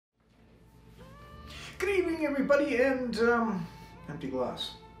Good evening, everybody, and empty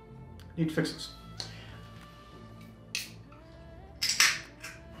glass. Need to fix this.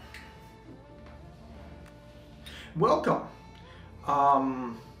 Welcome.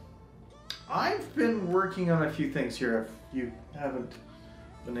 I've been working on a few things here, if you haven't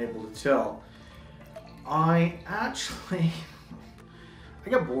been able to tell. I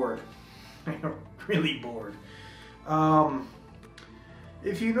got bored. I got really bored.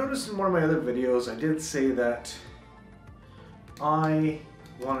 If you noticed in one of my other videos, I did say that I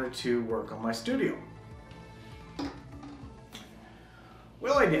wanted to work on my studio.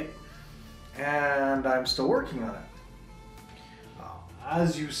 Well, I did, and I'm still working on it.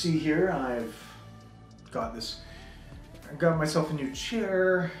 As you see here, I've got myself a new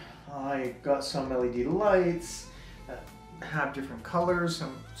chair. I got some LED lights that have different colors.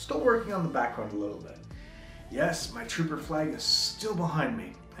 I'm still working on the background a little bit. Yes, my trooper flag is still behind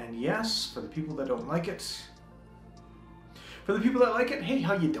me. And yes, for the people that don't like it, hey,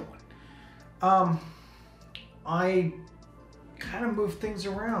 how you doing? I kind of moved things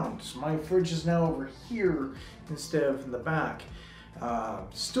around. My fridge is now over here instead of in the back.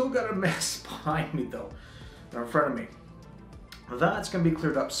 Still got a mess behind me though, or in front of me. That's going to be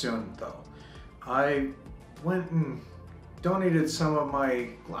cleared up soon though. I went and donated some of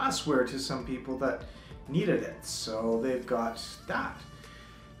my glassware to some people that needed it, so they've got that.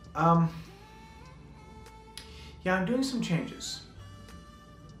 Yeah, I'm doing some changes.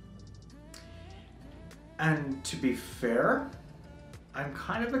 And to be fair, I'm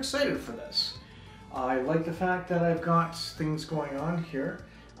kind of excited for this. I like the fact that I've got things going on here.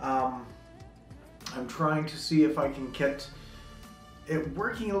 I'm trying to see if I can get it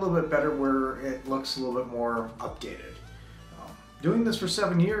working a little bit better where it looks a little bit more updated. Doing this for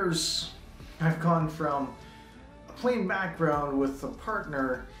 7 years, I've gone from a plain background with a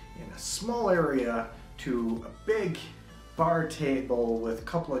partner in a small area to a big bar table with a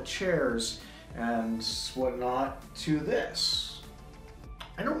couple of chairs and whatnot to this.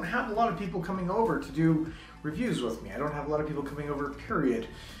 I don't have a lot of people coming over to do reviews with me. I don't have a lot of people coming over, period.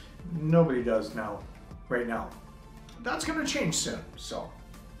 Nobody does now, right now. That's gonna change soon, so.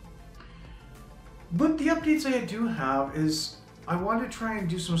 But the updates I do have is I want to try and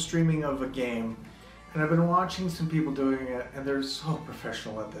do some streaming of a game, and I've been watching some people doing it, and they're so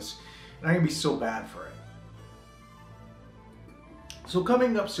professional at this, and I'm gonna be so bad for it. So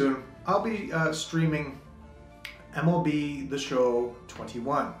coming up soon, I'll be streaming MLB The Show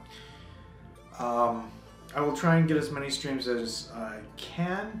 21. I will try and get as many streams as I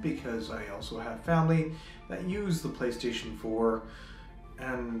can because I also have family that use the PlayStation 4,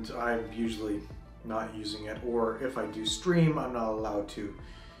 and I'm usually not using it, or if I do stream, I'm not allowed to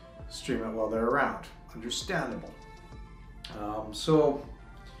stream it while they're around. Understandable.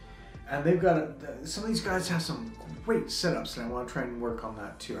 And they've got some of these guys have some great setups, and I want to try and work on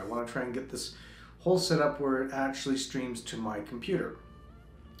that too. I want to try and get this whole setup where it actually streams to my computer.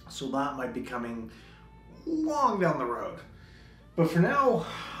 So that might be coming long down the road. But for now,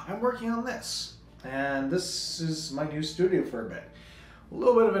 I'm working on this, and this is my new studio for a bit. A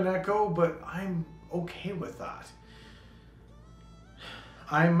little bit of an echo, but I'm okay with that.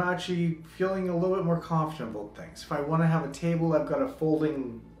 I'm actually feeling a little bit more confident about things. If I want to have a table, I've got a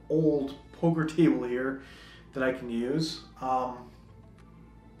folding old poker table here that I can use. But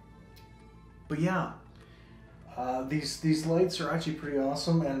yeah, these lights are actually pretty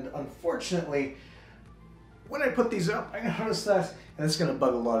awesome, and unfortunately, when I put these up, I noticed that, and it's going to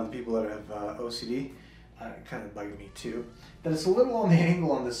bug a lot of the people that have OCD, kind of bugging me too, that it's a little on the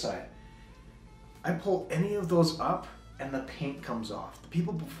angle on this side. I pull any of those up and the paint comes off. The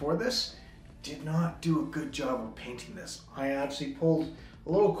people before this did not do a good job of painting this. I actually pulled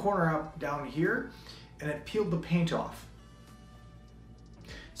a little corner up down here and it peeled the paint off.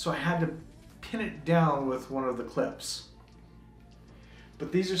 So I had to pin it down with one of the clips.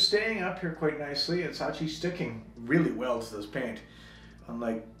 But these are staying up here quite nicely. It's actually sticking really well to this paint,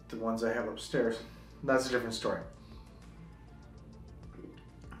 unlike the ones I have upstairs. That's a different story.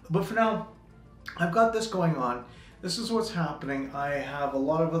 But for now, I've got this going on. This is what's happening. I have a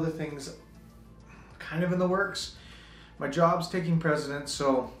lot of other things kind of in the works. My job's taking precedence,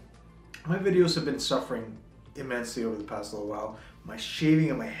 so my videos have been suffering immensely over the past little while. My shaving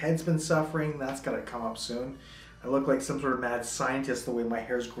of my head's been suffering. That's got to come up soon. I look like some sort of mad scientist the way my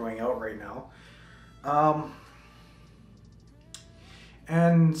hair's growing out right now.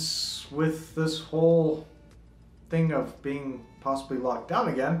 And with this whole thing of being possibly locked down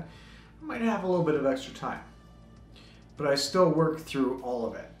again, I might have a little bit of extra time. But I still work through all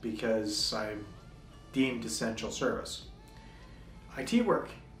of it because I'm deemed essential service. IT work.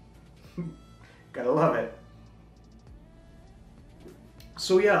 Gotta love it.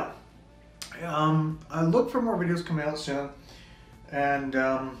 So yeah, I look for more videos coming out soon, and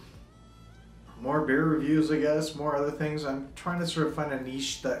more beer reviews, I guess, more other things. I'm trying to sort of find a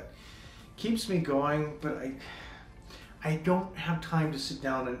niche that keeps me going, but I don't have time to sit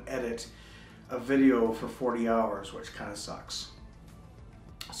down and edit a video for 40 hours, which kind of sucks.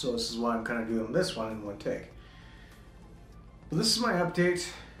 So this is why I'm kind of doing this one in one take. But this is my update.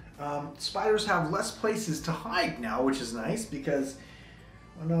 Spiders have less places to hide now, which is nice, because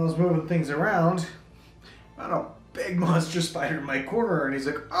when I was moving things around, I found a big monster spider in my corner, and he's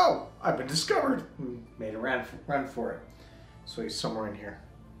like, "Oh, I've been discovered," and made a run for it. So he's somewhere in here,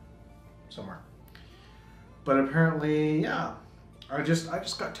 somewhere. But apparently, yeah, I just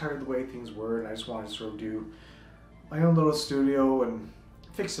got tired of the way things were, and I just wanted to sort of do my own little studio and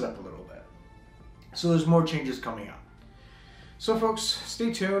fix it up a little bit. So there's more changes coming up. So folks,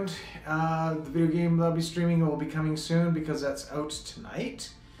 stay tuned. The video game that I'll be streaming will be coming soon, because that's out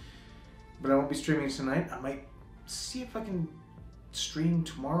tonight. But I won't be streaming tonight. I might see if I can stream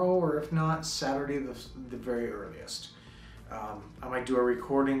tomorrow, or if not, Saturday the very earliest. I might do a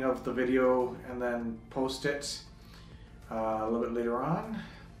recording of the video and then post it a little bit later on.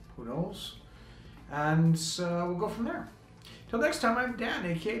 Who knows? And we'll go from there. Till next time, I'm Dan,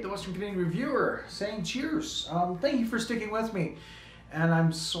 aka the Western Canadian Reviewer, saying cheers. Thank you for sticking with me, and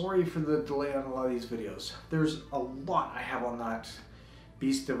I'm sorry for the delay on a lot of these videos. There's a lot I have on that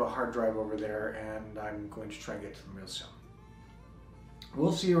beast of a hard drive over there, and I'm going to try and get to them real soon.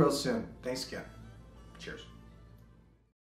 We'll see you real soon. Thanks again. Cheers.